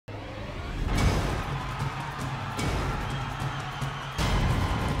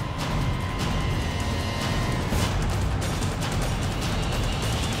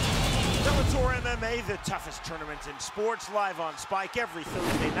MMA, the toughest tournament in sports, live on Spike every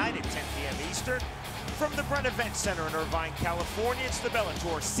Thursday night at 10 p.m. Eastern. From the Brent Event Center in Irvine, California, it's the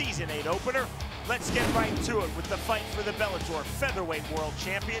Bellator Season 8 opener. Let's get right to it with the fight for the Bellator Featherweight World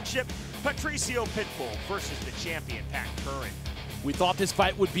Championship. Patricio Pitbull versus the champion, Pat Curran. We thought this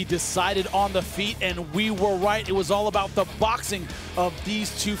fight would be decided on the feet, and we were right. It was all about the boxing of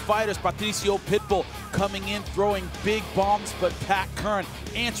these two fighters. Patricio Pitbull coming in, throwing big bombs, but Pat Curran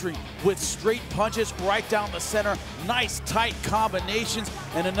answering with straight punches right down the center. Nice, tight combinations.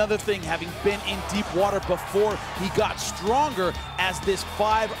 And another thing, having been in deep water before, he got stronger as this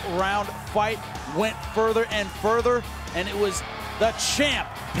 5-round fight went further and further, and it was the champ,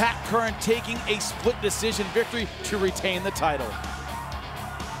 Pat Curran, taking a split decision victory to retain the title.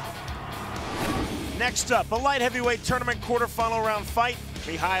 Next up, a light heavyweight tournament quarterfinal round fight.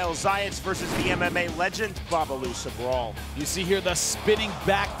 Mikhail Zayats versus the MMA legend, Babalu Sabral. You see here the spinning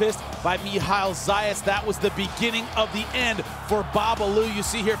back fist by Mikhail Zayats. That was the beginning of the end for Babalu. You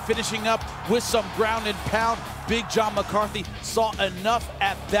see here finishing up with some ground and pound. Big John McCarthy saw enough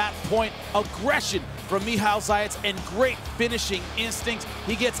at that point. Aggression from Mikhail Zayats and great finishing instincts.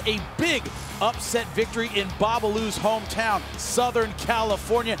 He gets a big upset victory in Babalu's hometown, Southern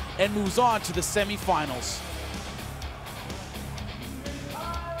California, and moves on to the semifinals.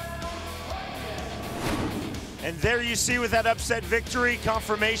 And there you see, with that upset victory,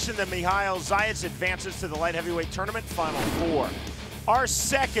 confirmation that Mikhail Zayats advances to the light heavyweight tournament Final Four. Our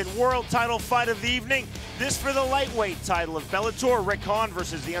second world title fight of the evening, this for the lightweight title of Bellator, Rick Hawn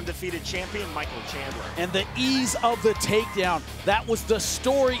versus the undefeated champion, Michael Chandler. And the ease of the takedown, that was the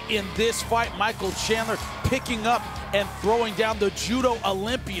story in this fight. Michael Chandler picking up and throwing down the judo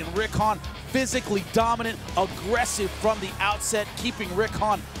Olympian Rick Hawn. Physically dominant, aggressive from the outset, keeping Rick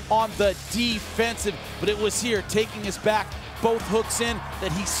Hawn on the defensive. But it was here, taking his back, both hooks in,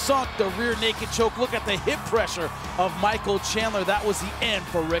 that he sunk the rear naked choke. Look at the hip pressure of Michael Chandler. That was the end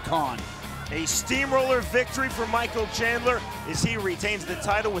for Rick Hawn. A steamroller victory for Michael Chandler as he retains the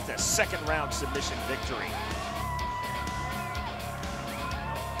title with a second round submission victory.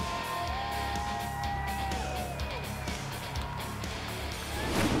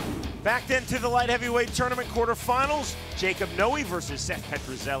 Back then to the light heavyweight tournament quarterfinals, Jacob Noe versus Seth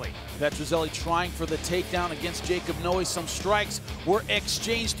Petrozelli. Petrozelli trying for the takedown against Jacob Noe. Some strikes were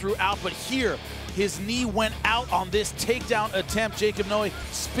exchanged throughout, but here his knee went out on this takedown attempt. Jacob Noe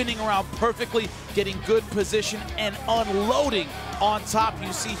spinning around perfectly, getting good position and unloading on top.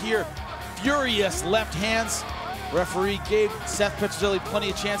 You see here, furious left hands. Referee gave Seth Petrozelli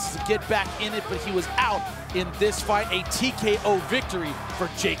plenty of chances to get back in it, but he was out in this fight. A TKO victory for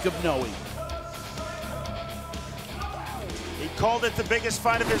Jacob Noe. He called it the biggest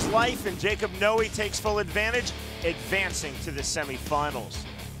fight of his life, and Jacob Noe takes full advantage, advancing to the semifinals.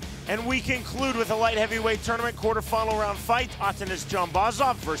 And we conclude with a light heavyweight tournament quarterfinal round fight, Atanas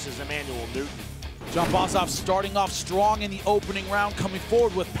Jambazov versus Emanuel Newton. Jambazov starting off strong in the opening round, coming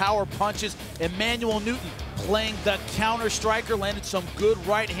forward with power punches. Emanuel Newton playing the counter striker, landed some good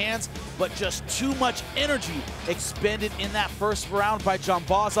right hands, but just too much energy expended in that first round by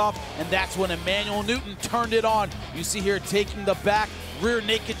Jambazov, and that's when Emanuel Newton turned it on. You see here taking the back, rear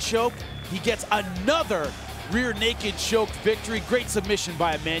naked choke. He gets another rear naked choke victory. Great submission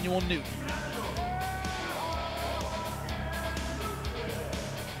by Emanuel Newton.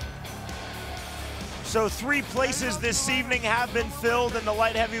 So 3 places this evening have been filled in the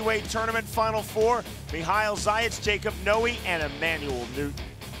light heavyweight tournament Final Four. Mikhail Zayats, Jacob Noe, and Emanuel Newton.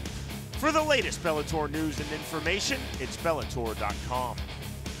 For the latest Bellator news and information, it's Bellator.com.